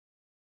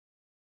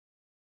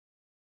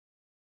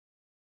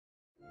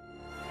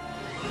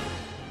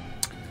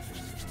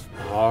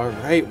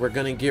Alright, we're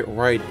gonna get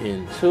right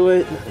into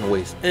it. Not gonna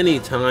waste any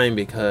time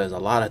because a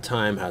lot of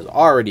time has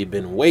already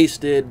been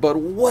wasted. But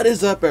what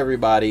is up,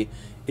 everybody?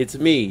 It's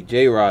me,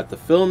 J-Rod, the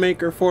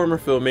filmmaker, former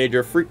film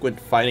major, frequent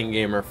fighting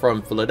gamer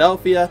from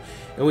Philadelphia,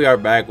 and we are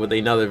back with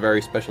another very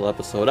special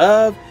episode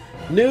of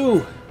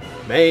New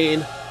Main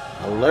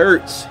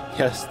Alerts.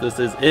 Yes, this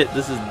is it.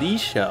 This is the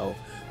show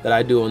that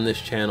I do on this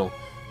channel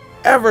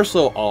ever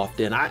so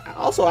often. I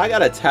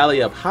gotta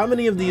tally up how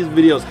many of these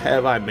videos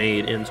have I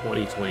made in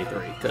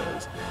 2023,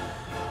 because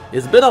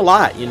it's been a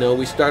lot. You know,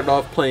 we started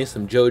off playing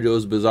some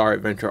JoJo's Bizarre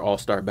Adventure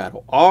All-Star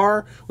Battle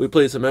R. We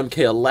played some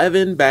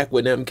MK11 back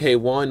when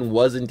MK1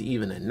 wasn't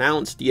even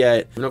announced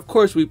yet. And of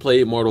course we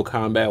played Mortal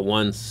Kombat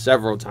 1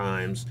 several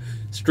times,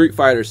 Street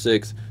Fighter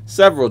 6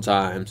 several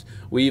times.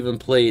 We even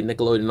played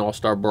Nickelodeon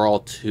All-Star Brawl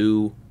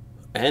 2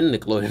 and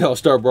Nickelodeon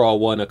All-Star Brawl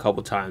 1 a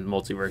couple times,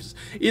 multiverses.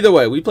 Either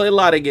way, we played a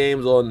lot of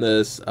games on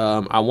this.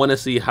 I want to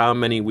see how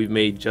many we've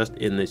made just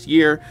in this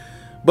year.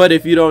 But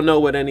if you don't know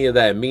what any of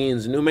that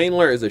means, New Main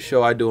Alert is a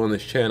show I do on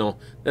this channel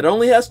that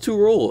only has 2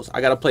 rules.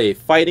 I gotta play a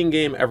fighting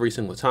game every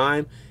single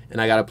time,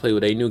 and I gotta play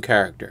with a new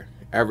character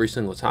every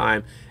single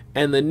time.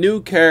 And the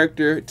new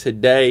character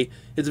today,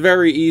 it's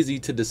very easy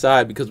to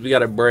decide because we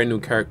got a brand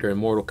new character in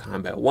Mortal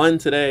Kombat 1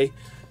 today,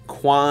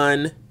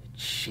 Quan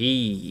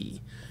Chi.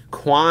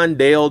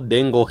 Quandale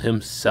Dingle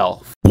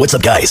himself. What's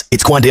up, guys?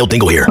 It's Quandale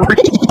Dingle here.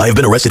 I have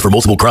been arrested for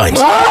multiple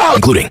crimes,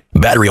 including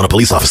battery on a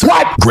police officer,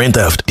 grand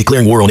theft,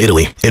 declaring war on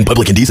Italy, and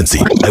public indecency.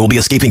 I will be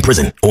escaping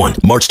prison on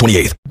March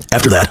 28th.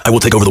 After that, I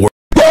will take over the world.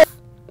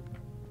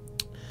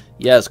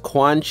 Yes,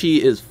 Quan Chi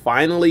is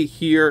finally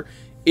here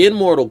in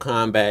Mortal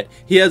Kombat.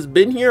 He has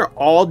been here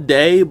all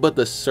day, but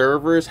the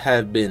servers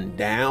have been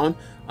down.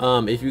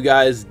 If you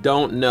guys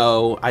don't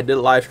know, I did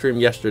a live stream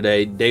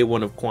yesterday, day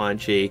 1 of Quan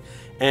Chi.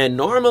 And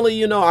normally,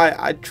 you know,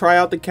 I try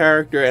out the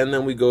character and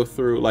then we go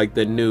through like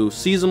the new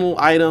seasonal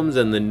items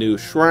and the new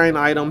shrine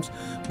items.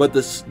 But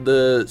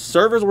the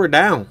servers were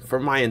down for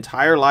my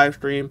entire live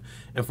stream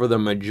and for the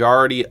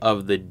majority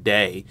of the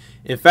day.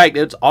 In fact,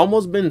 it's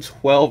almost been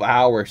 12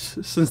 hours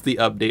since the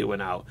update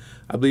went out.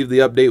 I believe the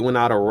update went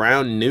out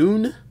around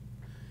noon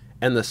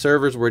and the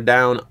servers were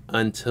down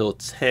until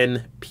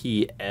 10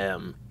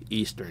 p.m.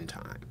 Eastern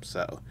time.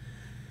 So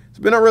it's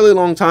been a really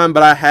long time,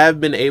 but I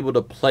have been able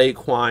to play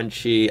Quan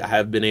Chi. I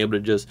have been able to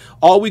just,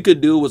 all we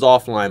could do was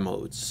offline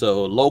modes.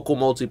 So local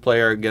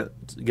multiplayer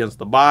against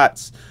the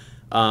bots.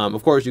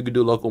 Of course, you could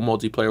do local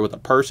multiplayer with a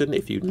person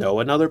if you know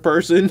another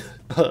person.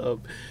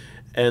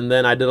 And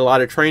then I did a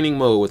lot of training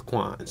mode with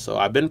Quan. So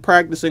I've been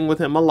practicing with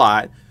him a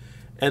lot.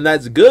 And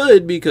that's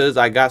good because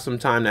I got some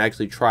time to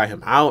actually try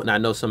him out. And I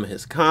know some of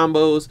his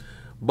combos.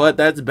 But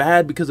that's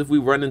bad because if we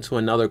run into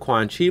another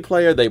Quan Chi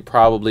player, they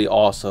probably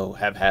also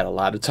have had a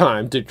lot of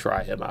time to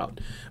try him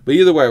out. But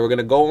either way, we're going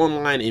to go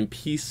online in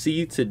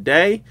PC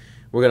today.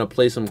 We're going to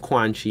play some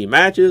Quan Chi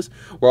matches.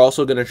 We're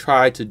also going to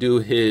try to do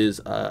his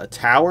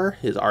tower,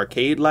 his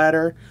arcade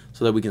ladder,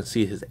 so that we can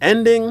see his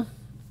ending.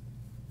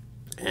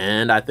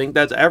 And I think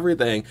that's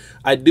everything.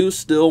 I do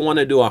still want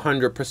to do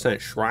 100%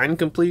 shrine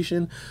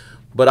completion,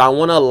 but I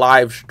want to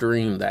live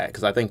stream that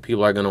because I think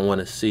people are going to want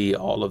to see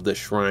all of the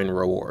shrine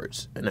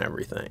rewards and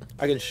everything.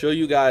 I can show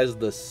you guys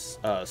the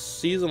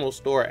seasonal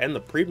store and the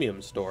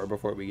premium store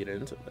before we get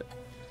into it.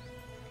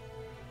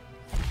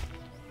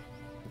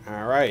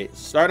 All right,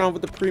 starting off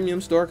with the premium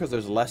store because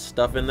there's less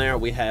stuff in there.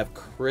 We have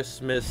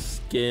Christmas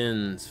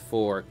skins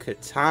for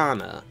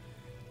Katana,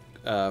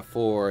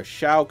 for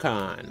Shao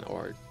Kahn,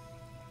 or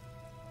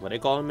what they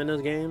call him in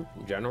this game?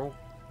 General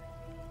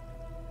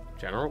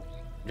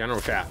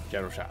Shao,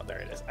 there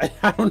it is.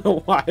 I don't know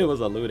why it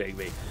was eluding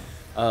me.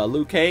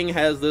 Liu Kang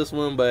has this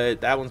one, but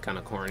that one's kind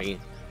of corny.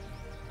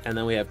 And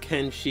then we have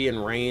Kenshi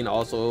and Rain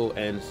also,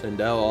 and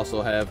Sindel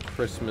also have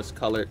Christmas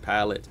colored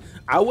palettes.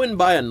 I wouldn't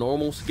buy a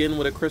normal skin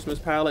with a Christmas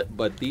palette,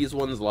 but these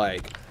ones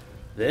like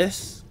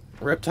this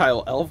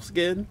Reptile Elf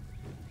skin,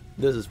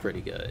 this is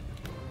pretty good.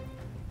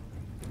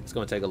 It's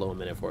gonna take a little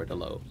minute for it to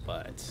load,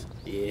 but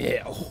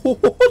yeah. Oh,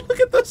 look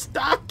at the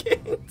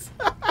stockings.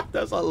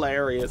 That's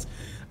hilarious.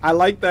 I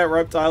like that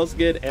Reptile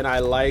skin, and I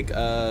like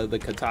the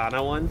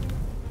Katana one,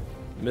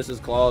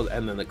 Mrs. Claus,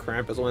 and then the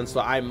Krampus one.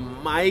 So I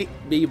might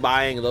be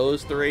buying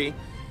those 3,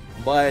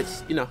 but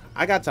you know,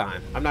 I got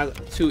time. I'm not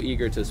too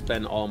eager to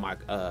spend all my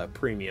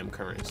premium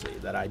currency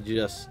that I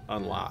just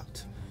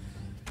unlocked.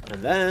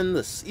 And then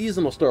the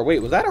seasonal store.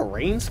 Wait, was that a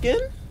Rain skin?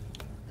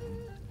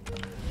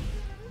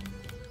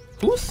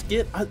 Whose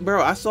skin?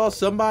 Bro, I saw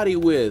somebody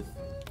with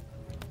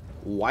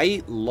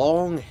white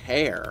long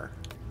hair.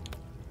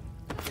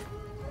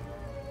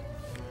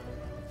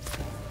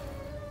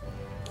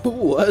 Who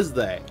was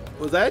that?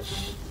 Was that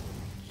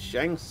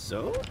Shang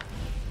Tsung?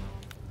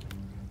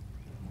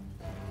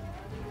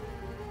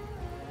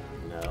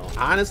 No.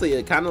 Honestly,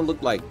 it kind of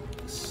looked like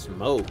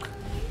Smoke.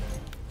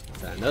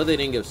 I know they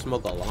didn't give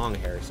Smoke a long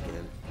hair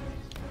skin.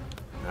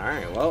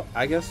 Alright, well,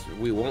 I guess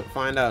we won't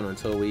find out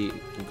until we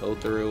go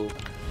through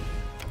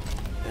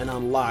and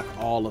unlock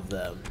all of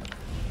them.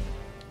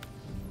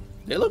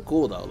 They look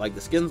cool, though. Like,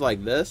 the skins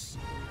like this,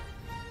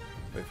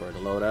 Wait for it to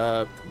load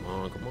up. Come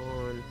on, come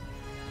on.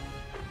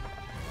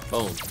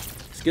 Boom.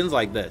 Skins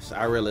like this,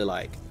 I really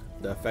like.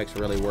 The effects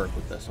really work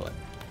with this one.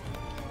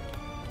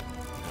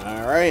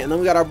 Alright, and then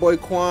we got our boy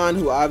Quan,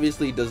 who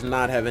obviously does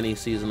not have any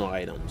seasonal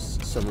items,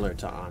 similar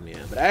to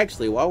Omni-man. But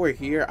actually, while we're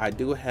here, I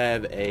do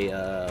have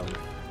a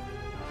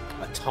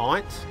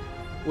taunt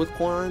with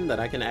Quan that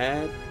I can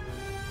add.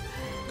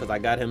 Because I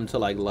got him to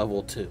like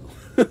level 2.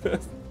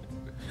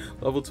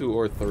 Level 2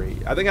 or 3.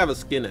 I think I have a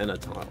skin and a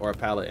taunt, or a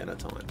palette and a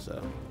taunt,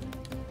 so.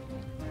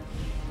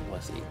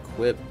 Let's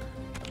equip.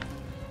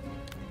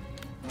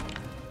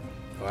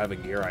 Oh, I have a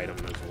gear item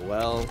as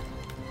well.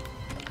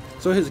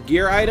 So his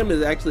gear item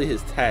is actually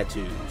his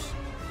tattoos,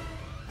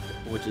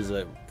 which is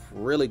a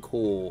really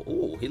cool.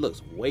 Ooh, he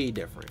looks way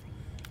different.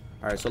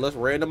 All right, so let's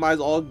randomize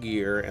all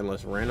gear and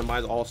let's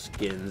randomize all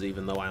skins,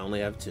 even though I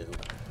only have 2.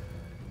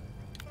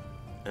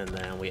 And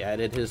then we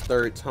added his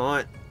third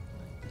taunt,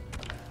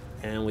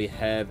 and we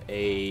have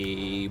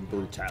a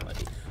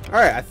brutality. All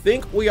right, I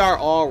think we are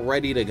all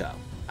ready to go.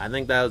 I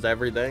think that was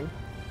everything.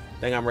 I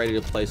think I'm ready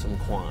to play some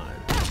Quan.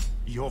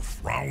 Your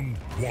round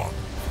 1.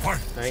 Fight.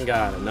 Thank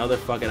God, another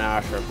fucking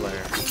Asher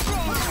player.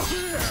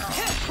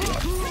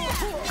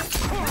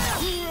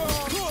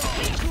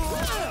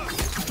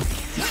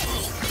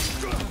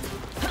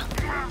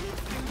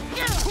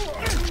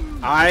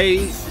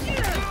 I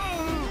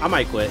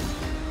might quit.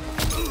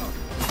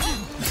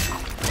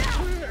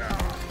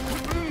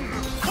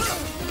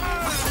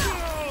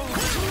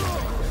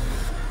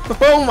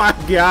 Oh my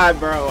God,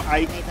 bro!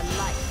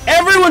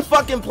 Everyone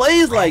fucking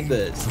plays like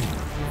this.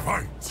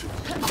 Fight.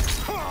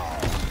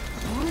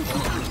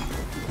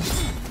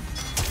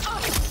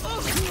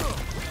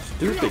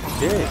 Stupid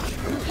bitch.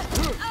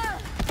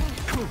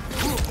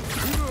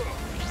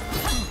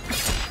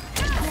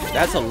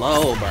 That's a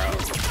low, bro.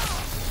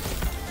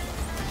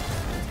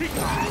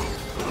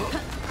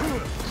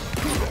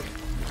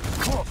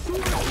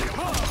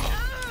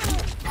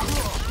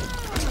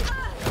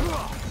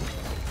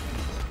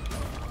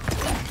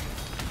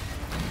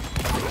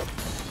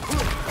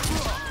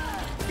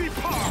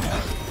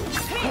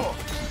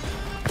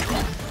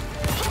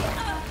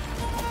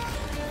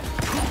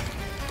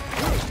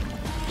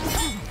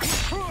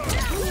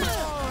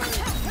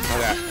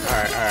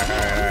 Alright.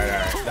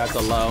 That's a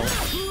low.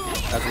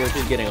 That's where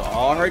she's getting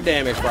all her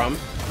damage from.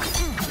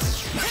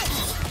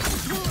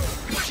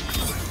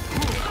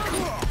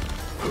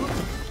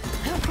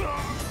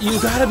 You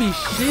gotta be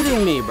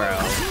shitting me, bro.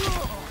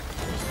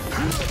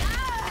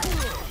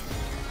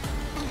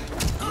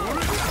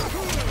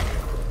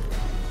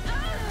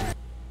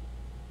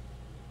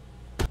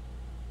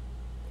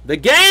 The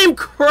game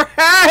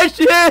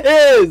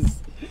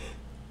crashes!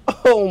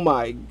 Oh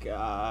my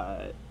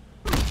God.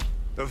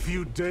 A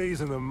few days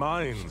in the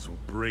mines will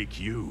break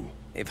you.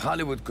 If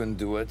Hollywood couldn't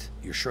do it,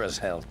 you sure as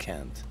hell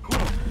can't.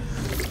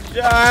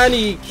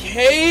 Johnny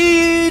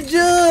Cage!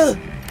 Round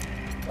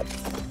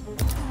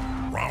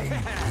 1.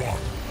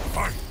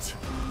 Fight.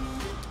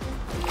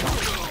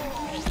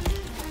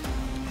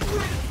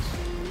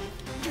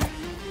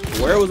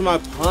 Where was my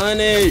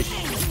punish?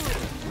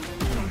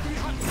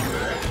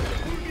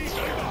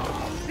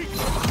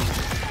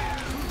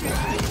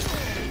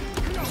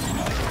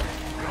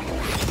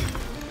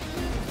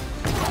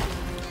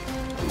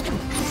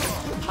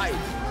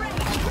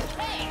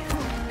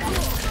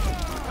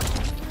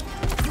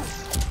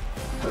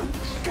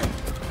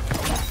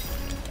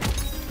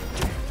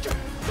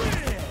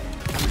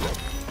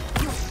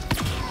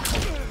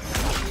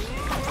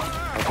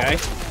 Okay.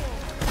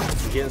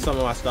 Getting some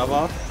of my stuff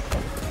off.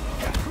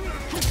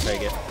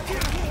 Take it.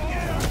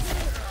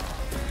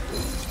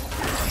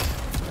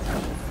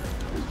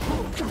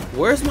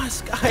 Where's my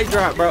sky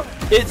drop, bro?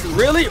 It's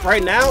really,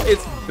 right now,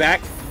 it's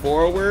back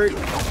forward.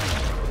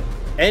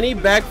 Any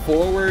back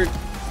forward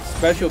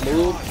special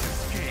move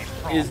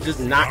is just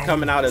not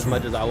coming out as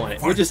much as I want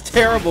it, which is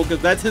terrible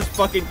because that's his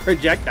fucking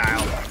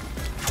projectile.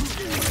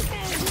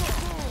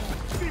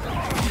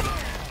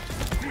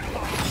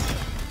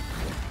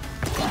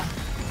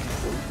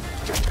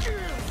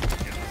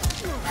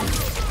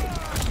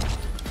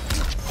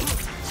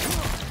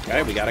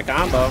 Okay, we got a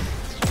combo.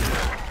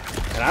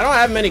 And I don't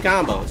have many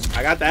combos.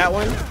 I got that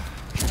one.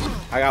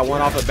 I got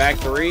one off of back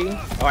 3.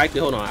 Oh,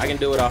 actually, hold on. I can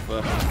do it off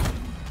of...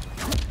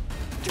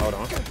 Hold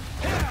on.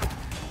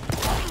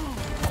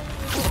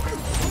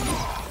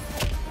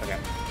 Okay.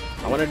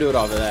 I want to do it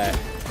off of that.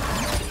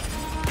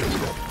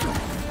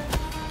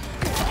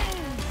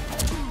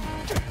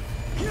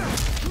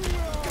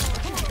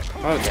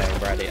 Okay,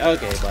 buddy.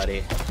 Okay,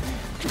 buddy.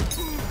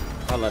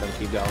 I'll let him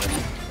keep going.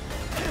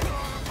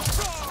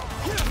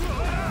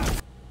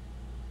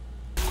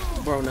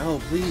 Bro, no,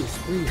 please,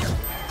 please.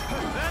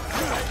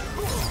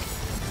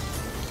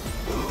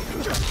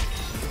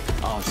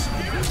 Awesome.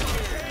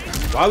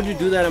 Why would you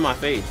do that in my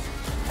face?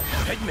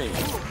 Hit me.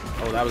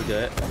 Oh, that was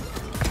good.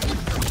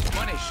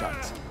 Money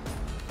shot.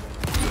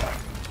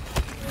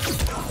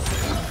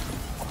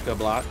 Good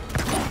block.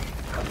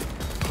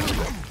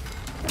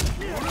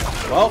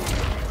 Well,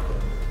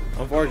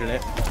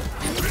 unfortunate.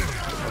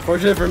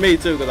 Unfortunate for me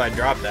too, because I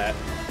dropped that.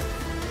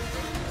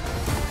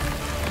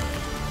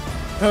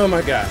 Oh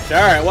my gosh.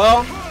 Alright,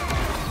 well,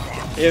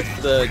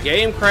 if the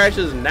game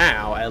crashes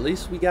now, at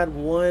least we got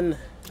one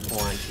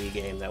Quan Chi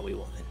game that we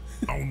won.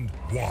 Round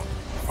 1,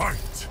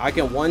 fight! I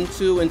can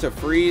 1-2 into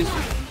freeze.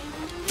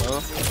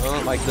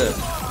 Like this.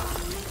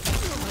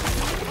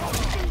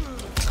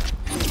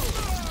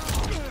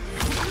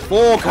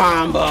 Full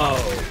combo!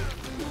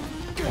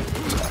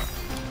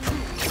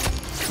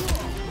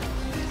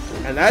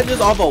 And that's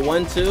just off of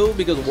 1-2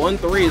 because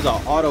 1-3 is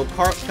an auto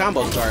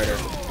combo starter.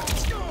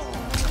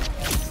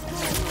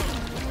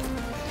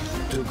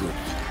 Too good.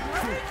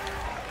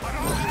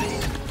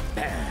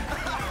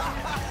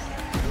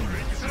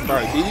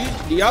 Sorry,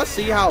 do y'all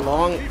see how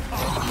long?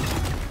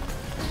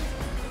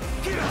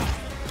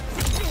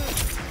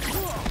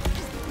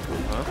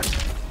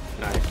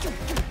 Nice.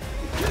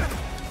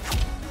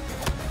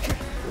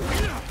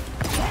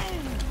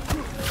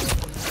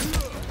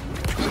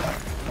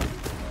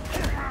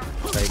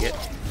 Take it.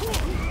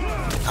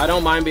 I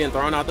don't mind being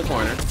thrown out the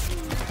corner.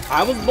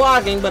 I was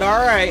blocking, but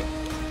alright.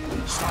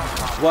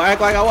 Well, act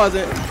like I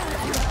wasn't.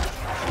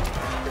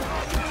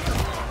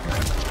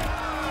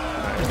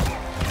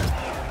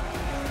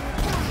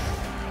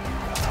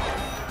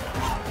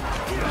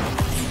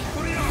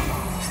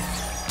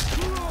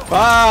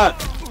 Fuck!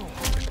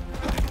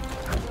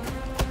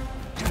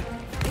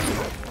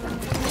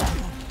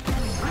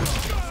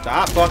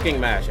 Stop fucking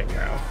mashing,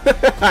 bro.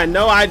 I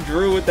know I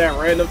drew with that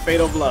random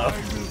fatal blow.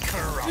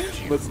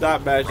 But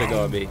stop mashing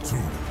on me.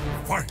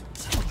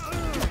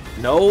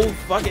 No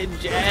fucking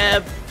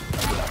jab.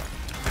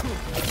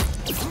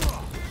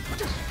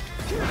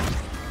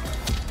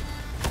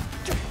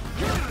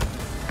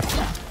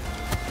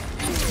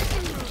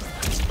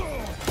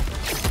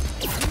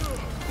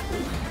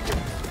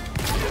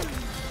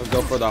 Let's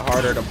go for the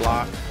harder to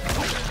block.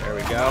 There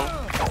we go.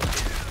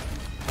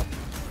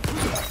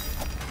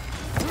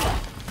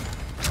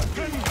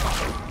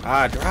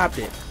 Ah, I dropped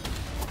it.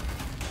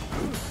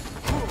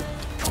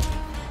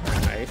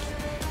 Nice.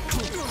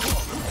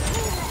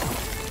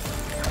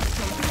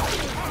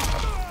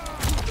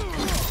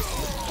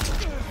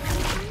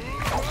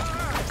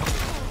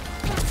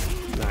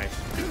 Nice.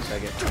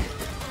 Take it.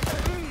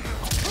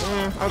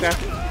 Okay.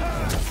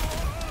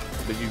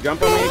 Did you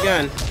jump on me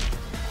again?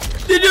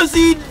 Did you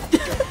see?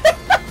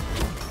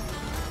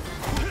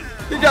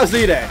 Did y'all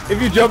see that?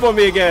 If you jump on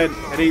me again,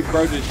 and he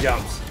bro just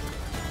jumps.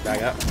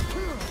 Back up.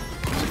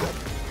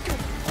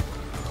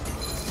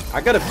 I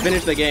could have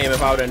finished the game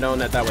if I would have known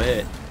that that would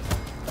hit.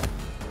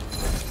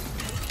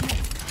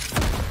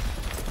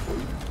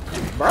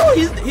 Bro,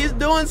 he's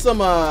doing some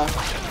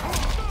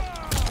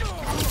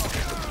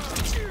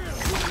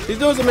he's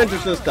doing some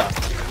interesting stuff.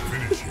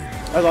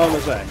 That's all I'm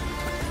gonna say.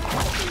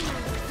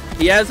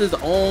 He has his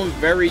own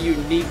very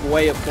unique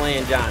way of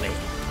playing Johnny.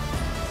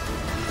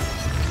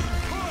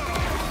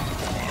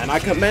 And I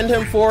commend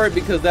him for it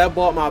because that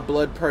brought my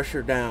blood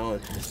pressure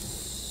down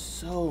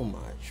so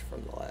much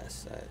from the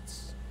last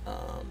sets.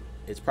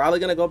 It's probably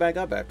gonna go back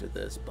up after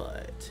this,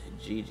 but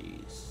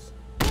GG's.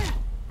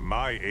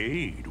 My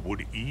aid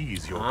would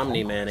ease your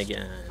Omni-man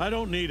again. I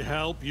don't need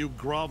help, you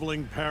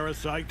groveling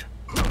parasite.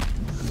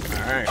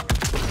 Alright.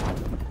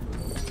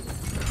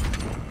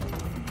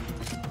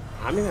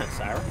 Omni-man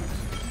Sarah?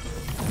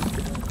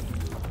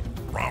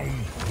 Round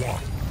 1,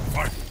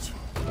 fight!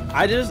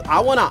 I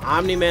want an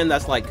Omni-man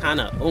that's like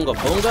kinda Oonga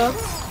Boonga.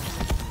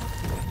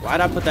 Why'd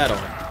I put that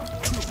on?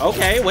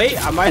 Okay, wait,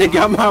 I might have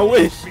got my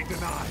wish.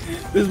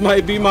 This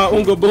might be my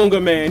Oonga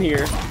Boonga man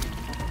here.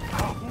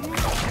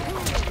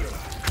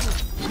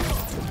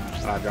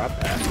 I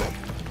dropped that.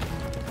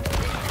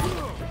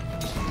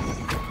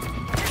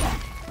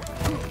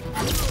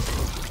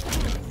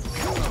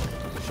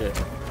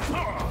 Shit.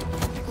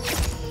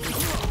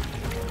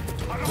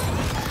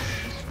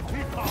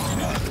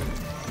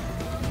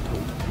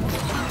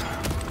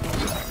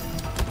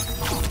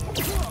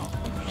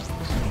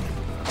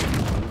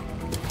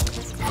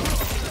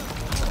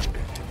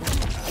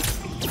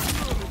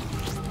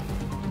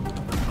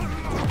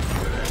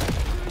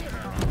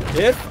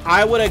 If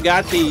I would have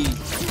got the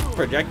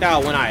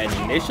projectile when I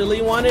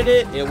initially wanted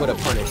it, it would have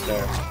punished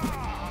there.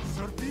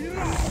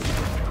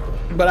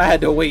 But I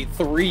had to wait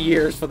 3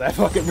 years for that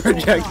fucking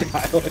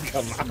projectile to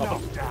come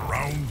out.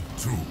 Round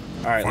 2.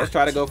 Alright, let's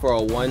try to go for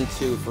a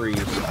 1-2 freeze.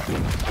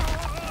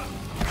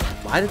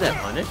 Why did that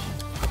punish?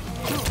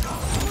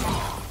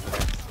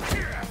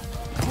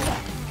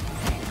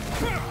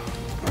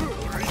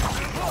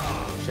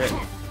 Shit.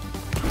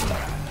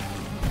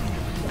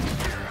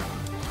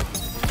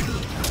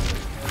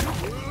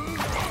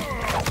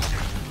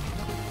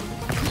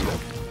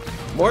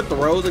 More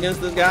throws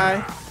against this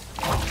guy,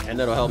 and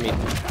it'll help me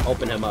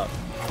open him up.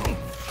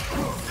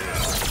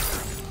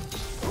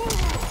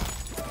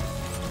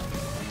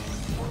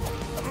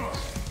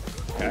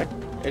 Okay,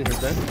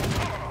 interesting.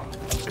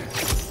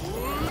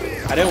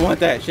 I didn't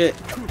want that shit.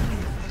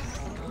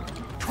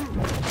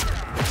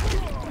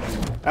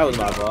 That was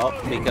my fault,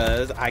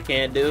 because I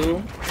can't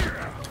do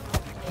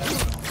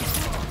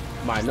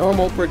my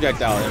normal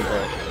projectile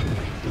input.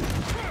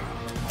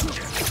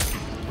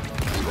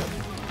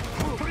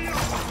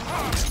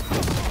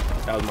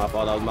 That was my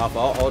fault. That was my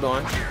fault. Hold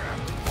on.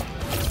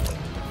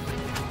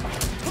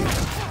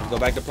 Let's go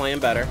back to playing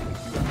better.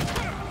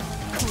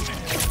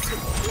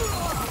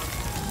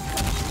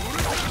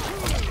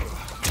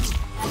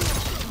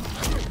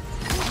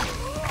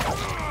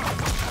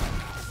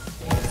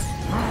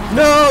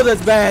 No,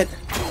 that's bad.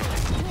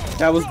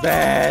 That was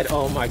bad.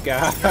 Oh my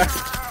god.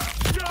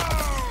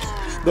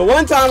 The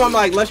one time I'm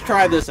like, let's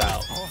try this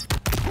out.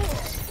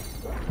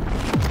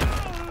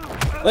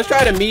 Let's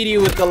try to meet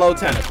you with the low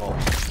tentacle.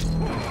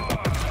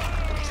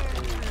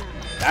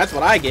 That's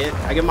what I get.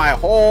 I get my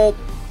whole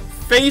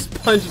face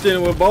punched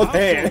in with both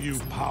hands. You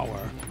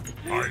power.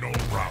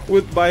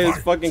 With by his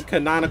fucking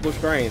canonical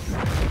strength.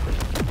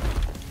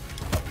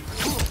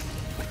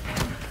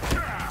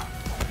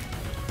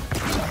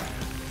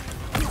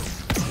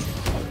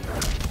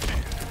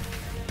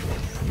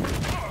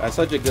 That's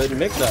such a good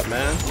mix-up,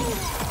 man.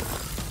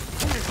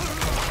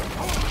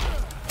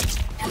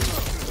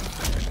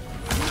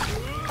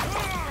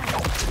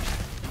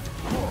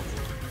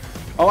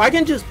 Oh, I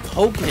can just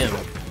poke him.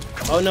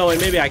 Oh no,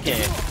 and maybe I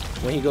can't.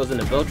 When he goes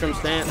into Viltrum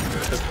stance.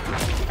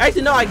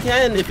 Actually, no, I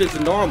can if it's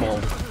normal,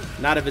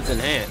 not if it's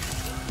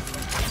enhanced.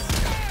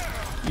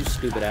 You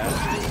stupid ass.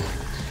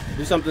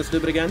 Do something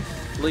stupid again,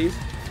 please.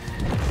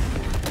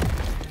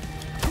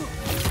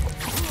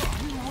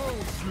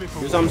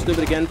 Do something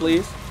stupid again,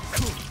 please.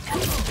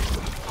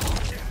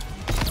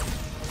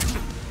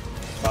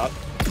 Stop.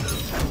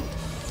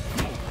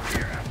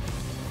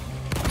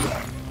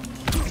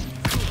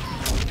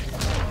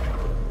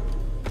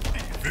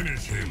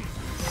 Finish him.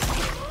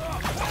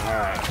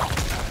 Alright.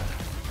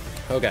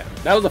 Okay,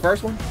 that was the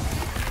first one.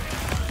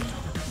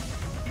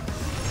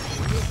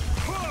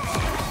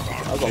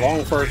 That was a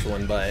long first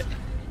one, but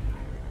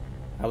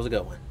that was a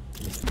good one.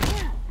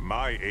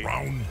 My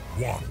round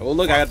one. Oh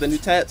look, I got the new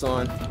tats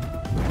on.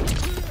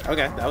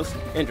 Okay, that was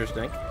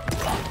interesting.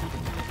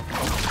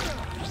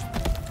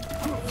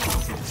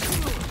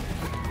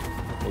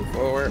 Move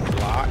forward,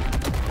 block.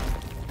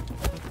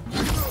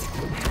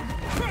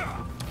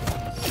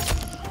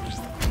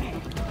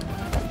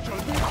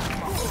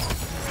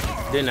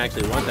 Didn't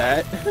actually want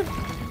that.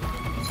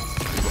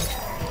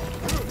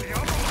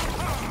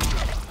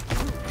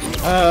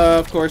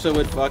 Of course it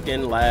would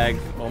fucking lag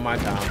on my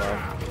combo.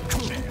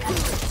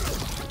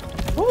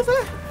 What was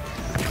that?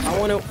 I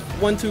want a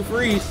 1-2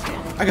 freeze.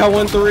 I got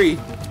 1-3.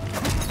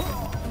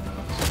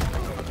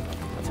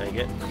 I'll take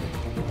it.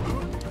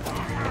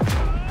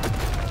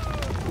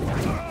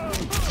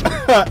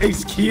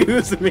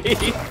 Excuse me.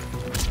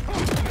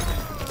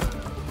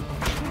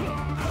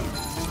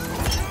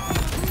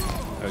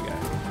 Okay.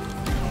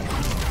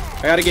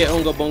 I gotta get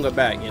Unga Bunga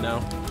back, you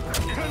know?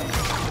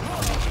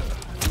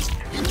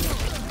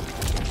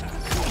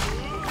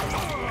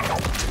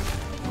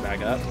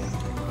 Back up.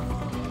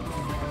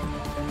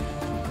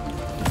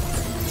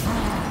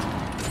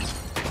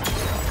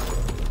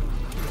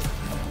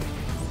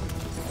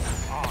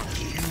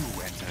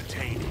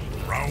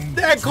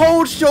 That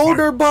cold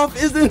shoulder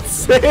buff is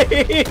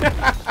insane.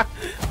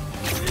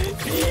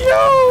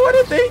 Yo, what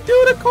did they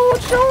do to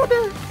cold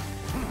shoulder?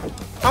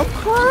 I'm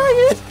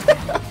crying.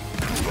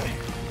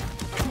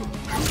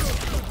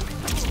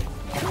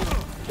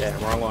 Damn,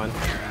 wrong one.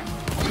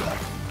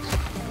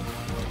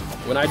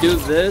 When I do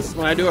this,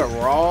 when I do it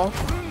raw,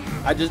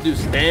 I just do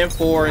stand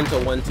 4 into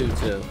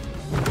 1-2-2.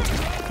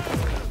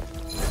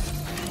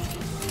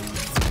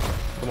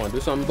 Come on, do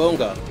something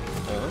bunga.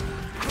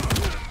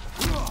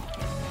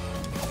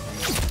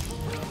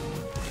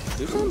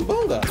 Do something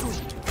bunga.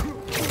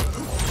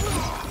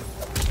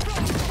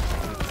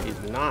 He's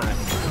not.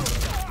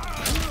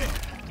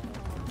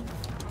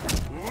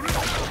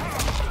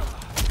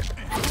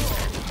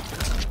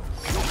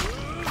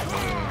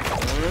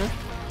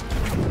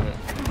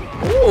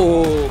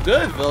 Ooh,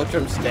 good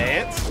Viltrum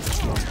stance.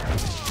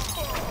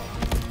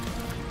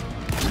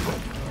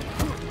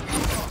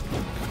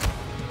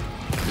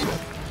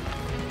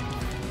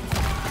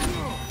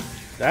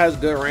 That has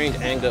good range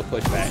and good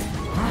pushback.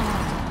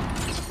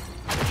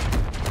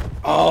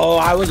 Oh,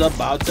 I was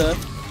about to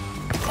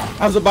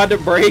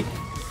break,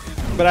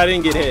 but I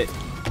didn't get hit.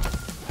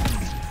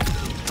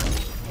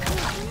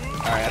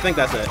 Alright, I think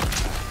that's it.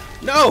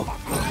 No!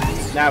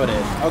 Now it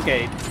is.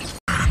 Okay.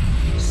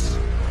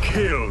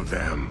 Kill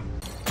them.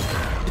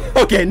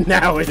 Okay,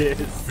 now it is.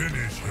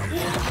 Finish him.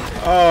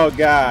 Oh,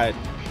 God.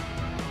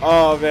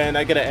 Oh, man,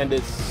 I could have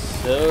ended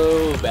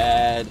so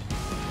bad.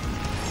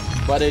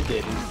 But it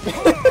didn't.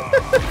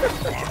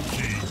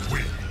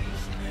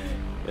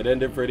 It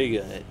ended pretty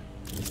good.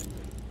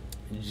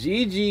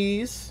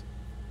 GG's.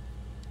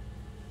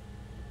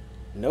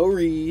 No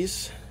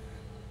rees.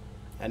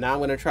 And now I'm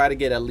going to try to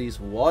get at least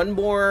one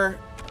more.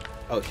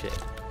 Oh, shit.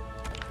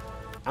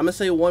 I'm going to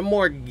say one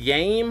more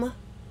game.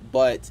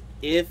 But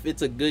if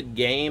it's a good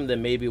game,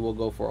 then maybe we'll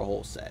go for a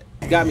whole set.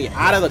 It got me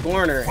out of the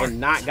corner and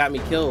not got me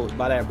killed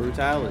by that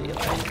brutality.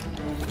 Like,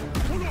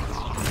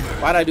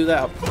 why'd I do that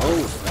up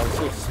close? That was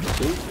so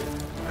stupid.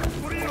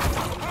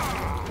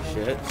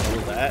 Shit, so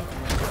was that.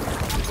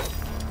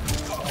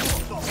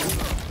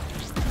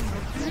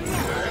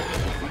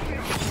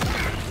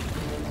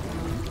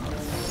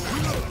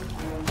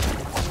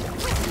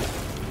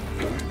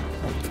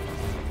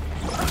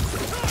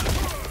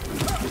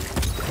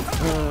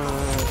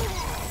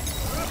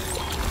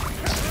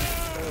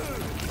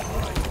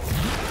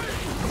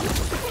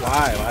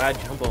 Why? Why'd I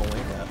jump on wake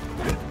up?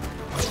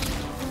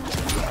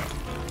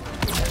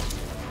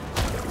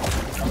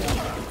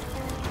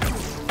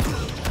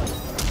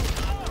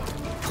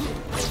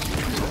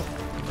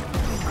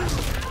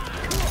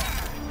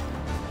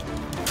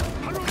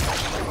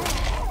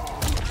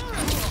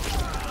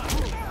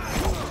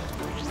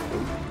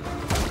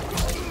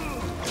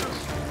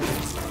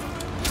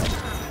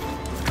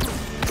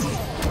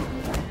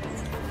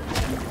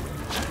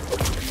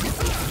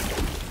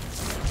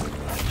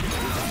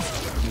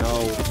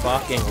 No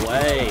fucking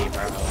way,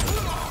 bro. Oh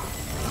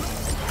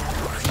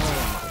my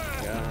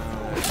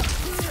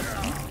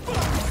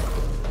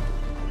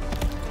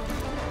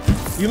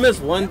god. You miss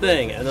one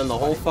thing, and then the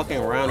whole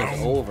fucking round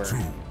is over.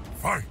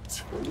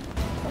 Fight.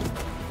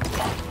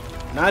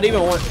 Not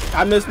even one.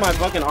 I missed my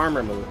fucking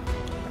armor move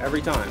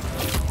every time.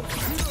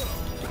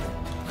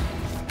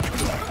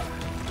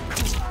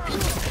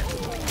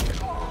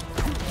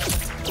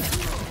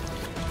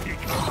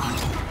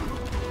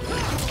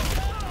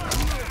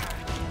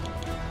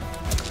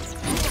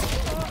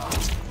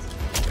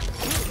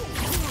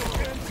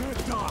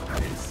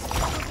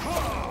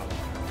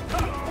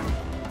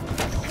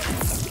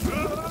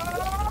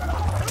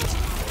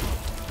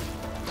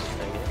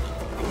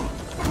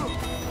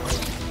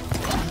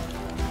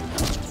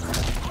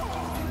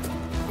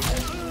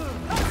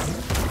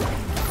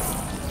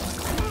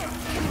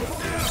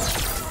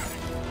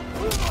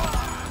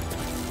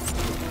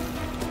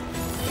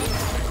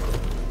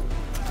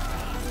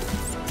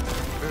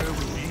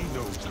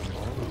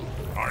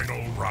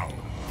 Final round.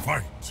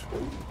 Fight.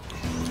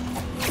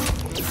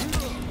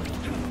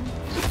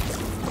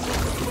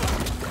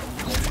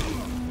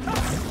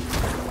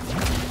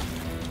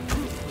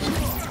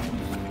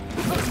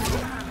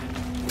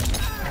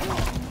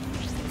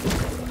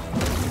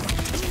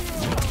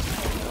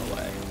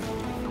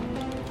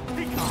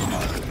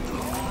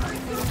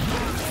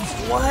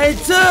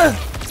 What?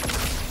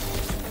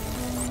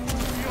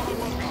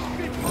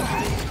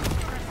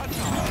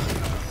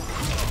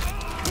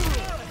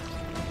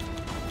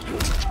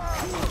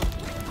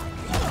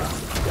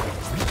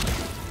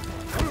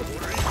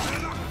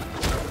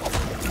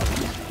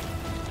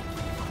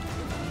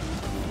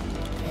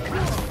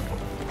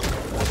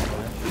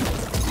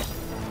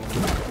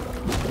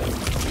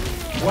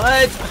 What?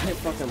 I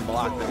fucking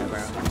blocked that,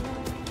 bro.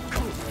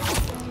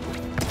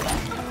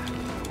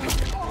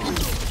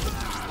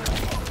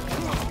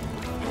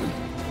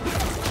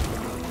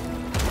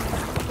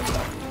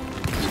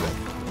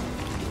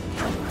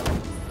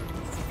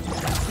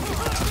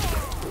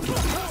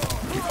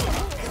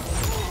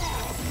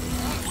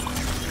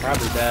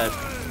 Probably dead.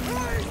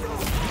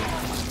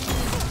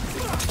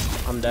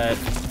 I'm dead.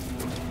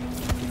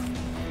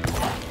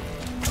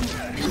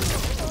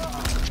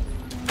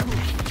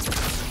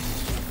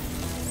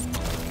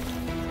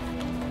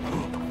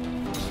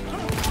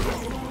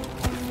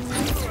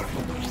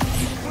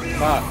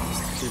 Fuck.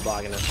 She's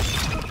blocking it.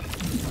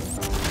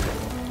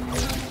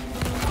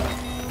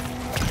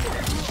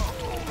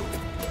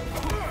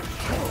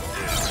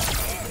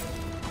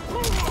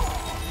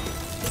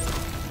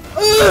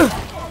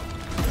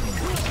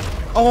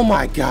 Oh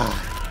my god.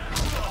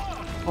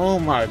 Oh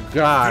my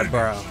god,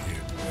 bro.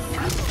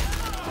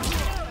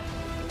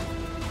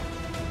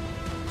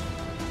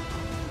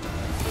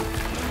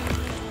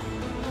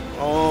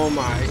 Oh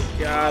my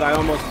god, I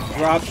almost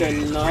dropped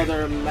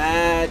another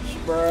match,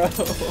 bro.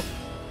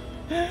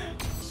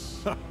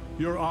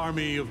 Your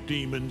army of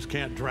demons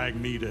can't drag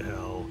me to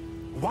hell.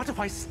 What if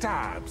I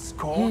stab,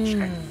 scorch,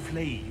 and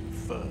flame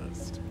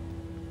first?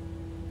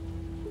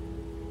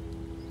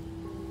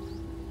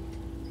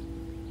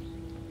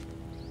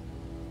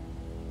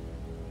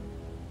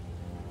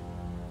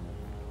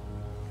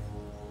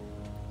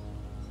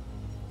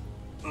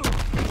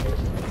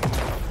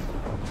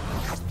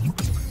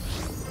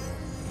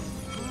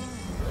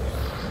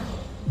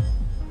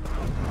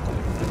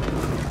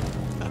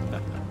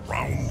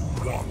 Round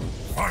one,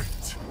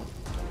 fight!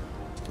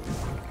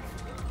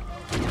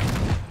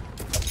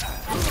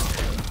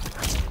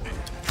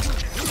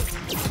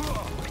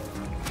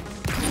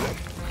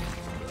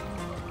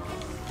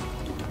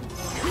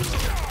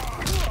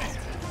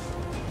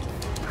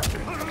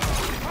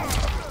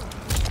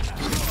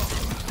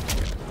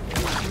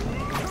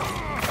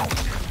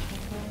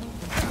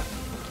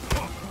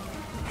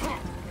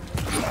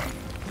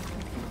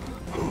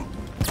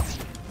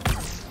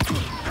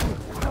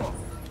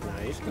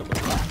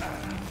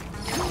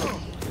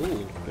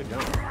 Ooh, good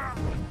jump.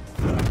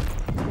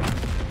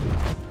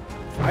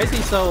 Why is he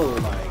so,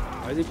 like,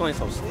 why is he playing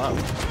so slow?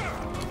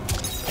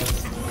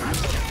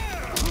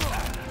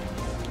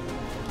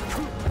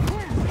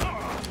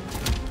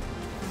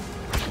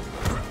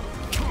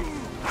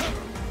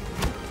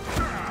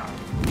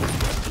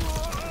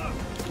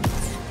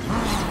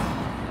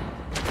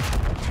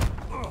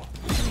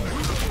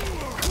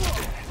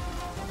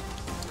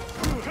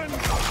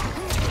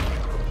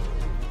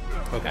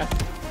 Okay.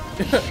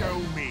 Show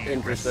me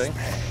Interesting.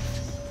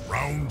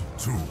 Round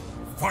two,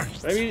 fight!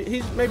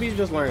 Maybe he's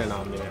just learning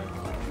Omni-man.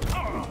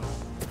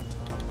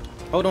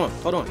 Hold on.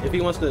 If he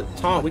wants to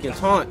taunt, we can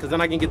taunt, because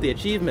then I can get the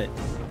achievement.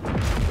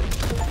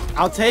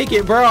 I'll take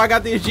it, bro. I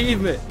got the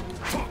achievement.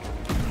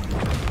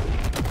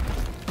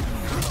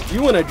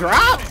 You want to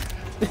drop?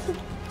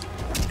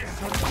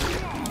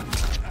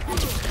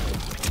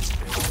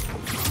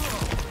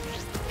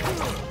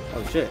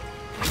 Oh, shit.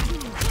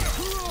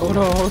 Hold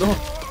on, hold on.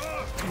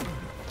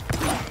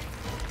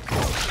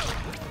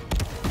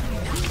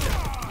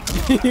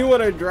 You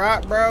want to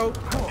drop, bro?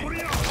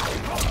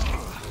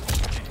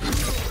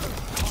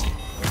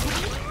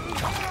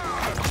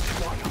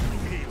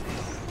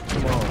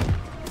 Come on.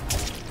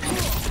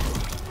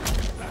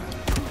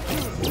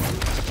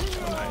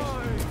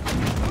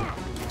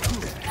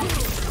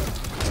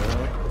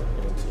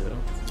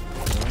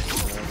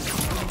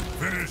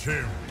 Finish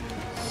him.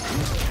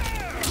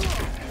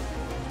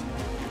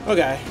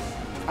 Okay,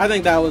 I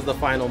think that was the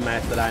final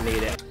match that I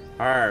needed.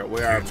 All right,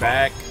 we are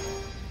back.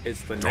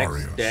 It's the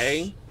next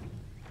day,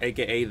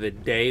 aka the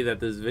day that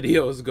this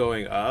video is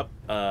going up,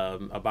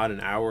 about an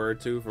hour or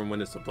two from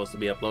when it's supposed to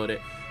be uploaded,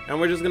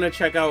 and we're just gonna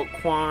check out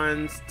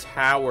Quan's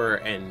tower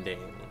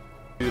ending.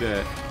 Do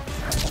that.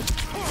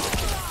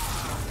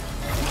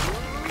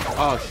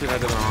 Oh shit, I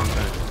did the wrong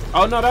thing.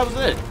 Oh no, that was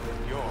it.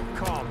 Your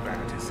combat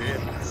is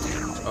in.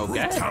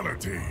 Okay.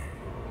 Brutality.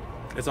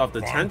 It's off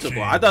the Quan Chi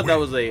tentacle. I thought that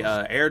was wins.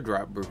 a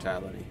airdrop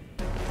brutality.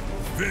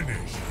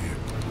 Finish him.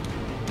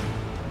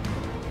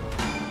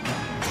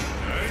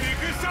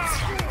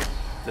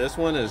 This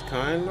one is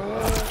kind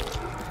of...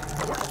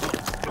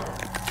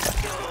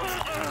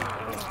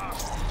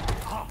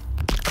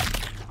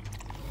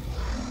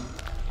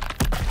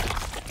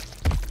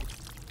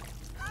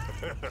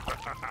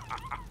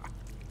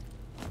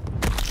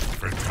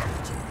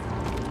 Fatality.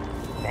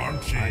 Quan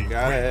Chi I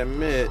gotta wins.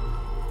 admit,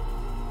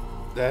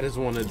 that is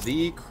one of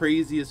the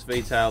craziest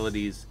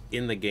fatalities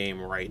in the game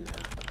right now.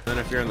 Then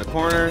if you're in the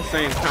corner,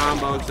 same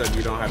combo, except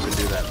you don't have to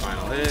do that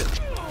final hit.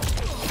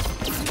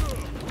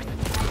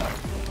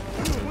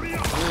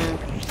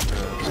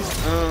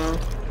 There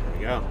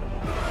we go.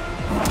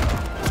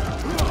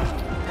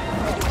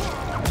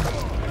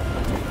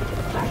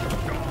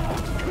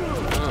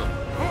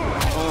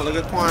 Oh, look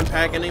at Quan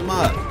packing him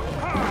up.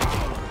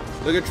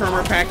 Look at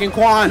Tremor packing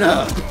Quan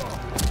up.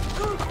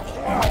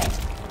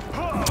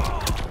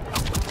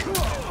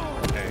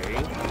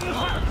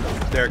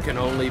 There can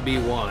only be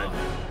one,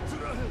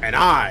 and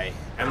I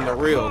am the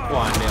real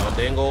Quan Nail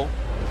Dingle.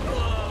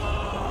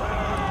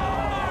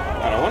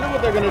 I wonder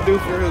what they're gonna do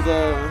for his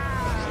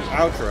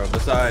outro.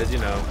 Besides, you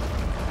know,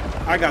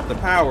 I got the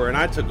power and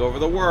I took over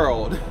the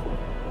world.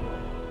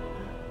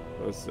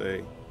 Let's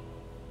see.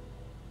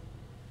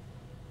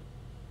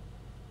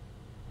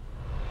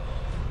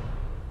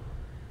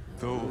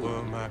 Though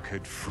Ermac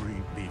had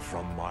freed me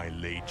from my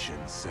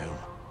Legion cell,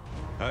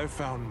 I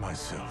found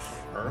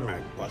myself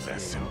Ermac no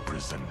less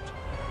imprisoned.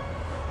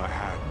 I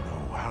had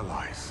no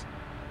allies,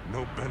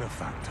 no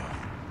benefactor,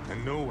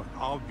 and no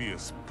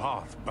obvious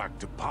path back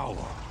to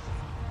power.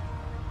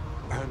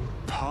 And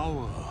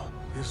power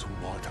is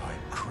what I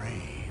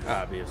crave.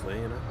 Obviously,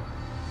 you know,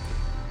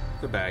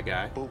 the bad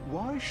guy. But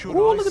why should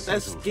Ooh, I look at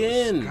that settle for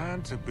skin.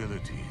 scant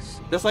abilities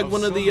That's like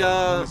one of the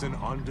someone who is an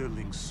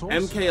underling sorcerer,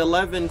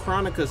 MK11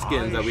 Chronica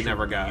skins that we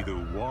never got. Be the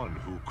one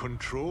who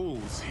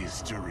controls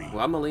history.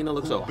 Why Melina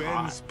looks so who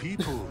hot? bends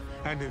people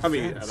and I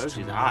mean, I events know to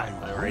she's my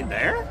hot, but right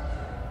there?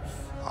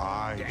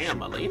 I Damn, should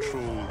Melina.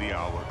 control the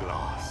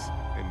hourglass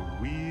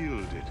and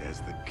wield it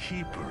as the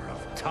keeper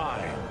of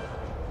time.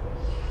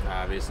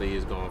 Obviously,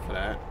 he's going for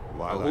that.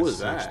 While Oh, who I is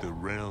search that? the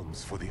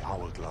realms for the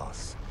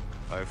hourglass,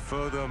 I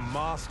further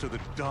master the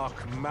dark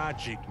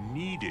magic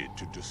needed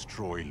to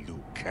destroy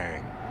Liu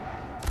Kang.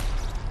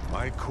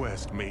 My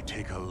quest may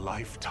take a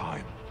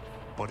lifetime,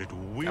 but it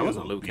will That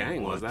wasn't Liu be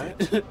Kang, was worth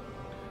that? it.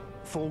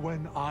 For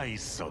when I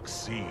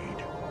succeed,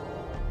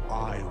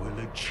 I will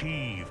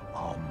achieve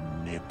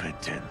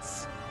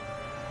omnipotence.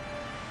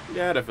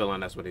 Yeah, I had a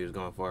feeling that's what he was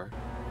going for.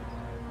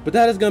 But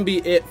that is going to be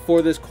it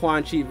for this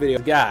Quan Chi video.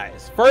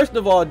 Guys, first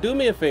of all, do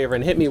me a favor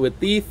and hit me with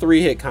the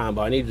 3-hit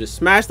combo. I need you to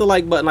smash the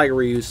like button like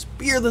Ryu,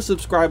 spear the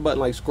subscribe button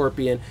like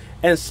Scorpion,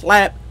 and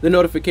slap the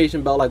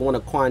notification bell like one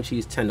of Quan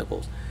Chi's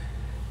tentacles.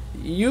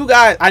 You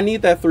guys, I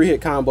need that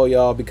 3-hit combo,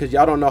 y'all, because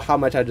y'all don't know how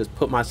much I just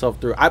put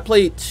myself through. I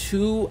played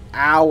 2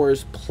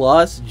 hours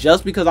plus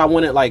just because I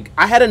wanted, like,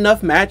 I had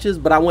enough matches,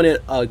 but I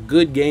wanted a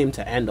good game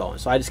to end on.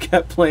 So I just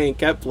kept playing.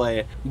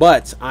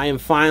 But I am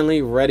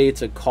finally ready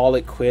to call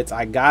it quits.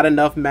 I got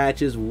enough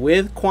matches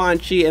with Quan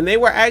Chi, and they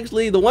were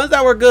actually, the ones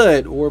that were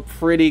good were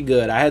pretty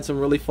good. I had some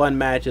really fun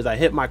matches. I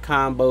hit my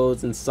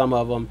combos in some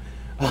of them.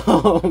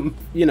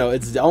 You know,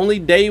 it's only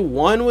day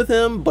 1 with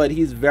him, but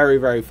he's very,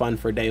 very fun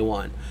for day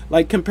 1.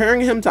 Like,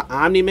 comparing him to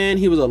Omni-man,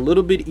 he was a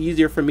little bit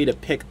easier for me to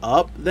pick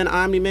up than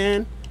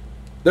Omni-man.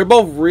 They're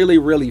both really,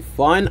 really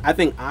fun. I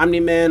think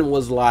Omni-man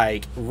was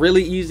like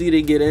really easy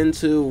to get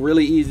into,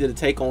 really easy to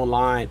take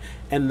online,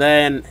 and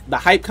then the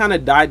hype kind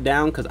of died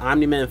down because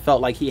Omni-man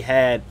felt like he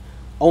had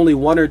only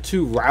 1 or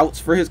 2 routes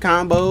for his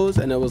combos,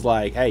 and it was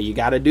like, hey, you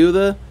gotta do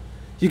the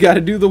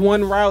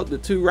 1 route, the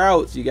 2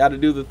 routes, you gotta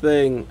do the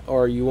thing,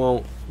 or you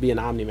won't be an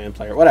Omni-man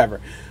player, whatever.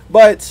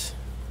 But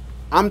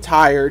I'm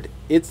tired,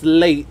 it's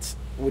late,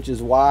 which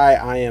is why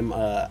I am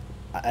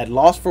at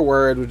loss for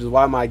words, which is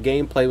why my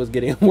gameplay was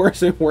getting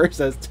worse and worse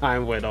as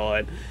time went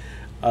on.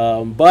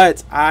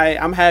 But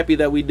I'm happy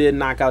that we did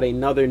knock out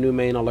another new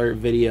main alert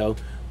video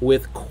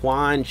with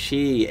Quan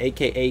Chi,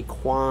 aka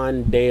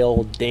Quan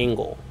Dale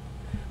Dingle.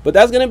 But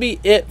that's gonna be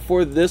it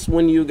for this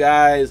one, you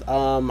guys.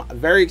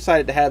 Very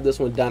excited to have this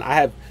one done. I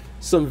have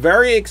some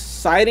very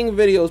exciting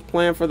videos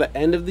planned for the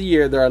end of the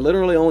year. There are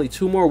literally only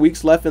 2 more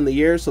weeks left in the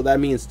year, so that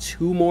means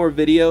 2 more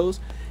videos.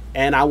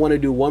 And I want to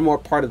do one more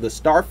part of the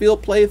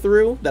Starfield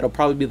playthrough. That'll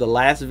probably be the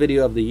last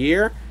video of the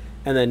year.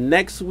 And then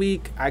next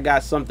week, I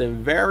got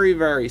something very,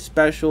 very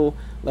special.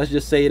 Let's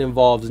just say it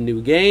involves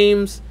new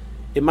games.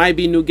 It might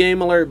be new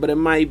game alert, but it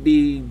might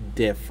be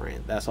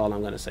different. That's all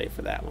I'm going to say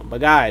for that one.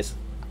 But guys,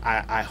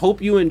 I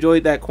hope you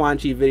enjoyed that Quan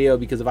Chi video,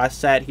 because if I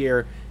sat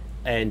here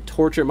and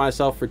tortured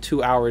myself for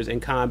 2 hours in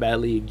Combat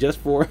League just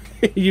for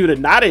you to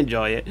not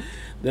enjoy it,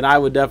 then I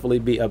would definitely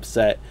be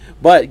upset.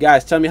 But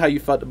guys, tell me how you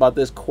felt about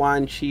this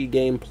Quan Chi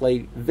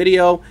gameplay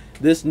video,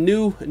 this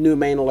new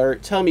main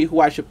alert. Tell me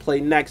who I should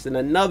play next in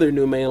another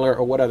new main alert,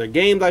 or what other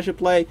games I should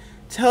play.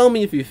 Tell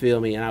me if you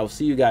feel me, and I will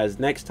see you guys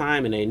next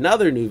time in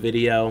another new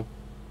video.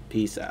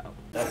 Peace out.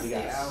 We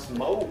got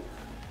smoke.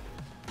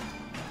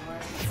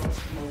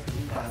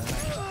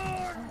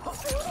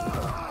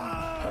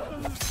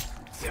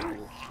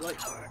 Like,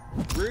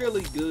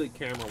 really good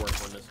camera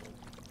work on this one.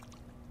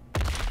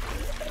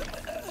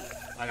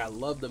 Like, I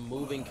love the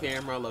moving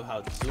camera. I love how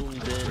it zoomed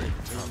in and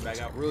zoomed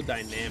back out. Real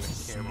dynamic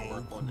camera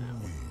work on that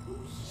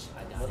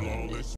one.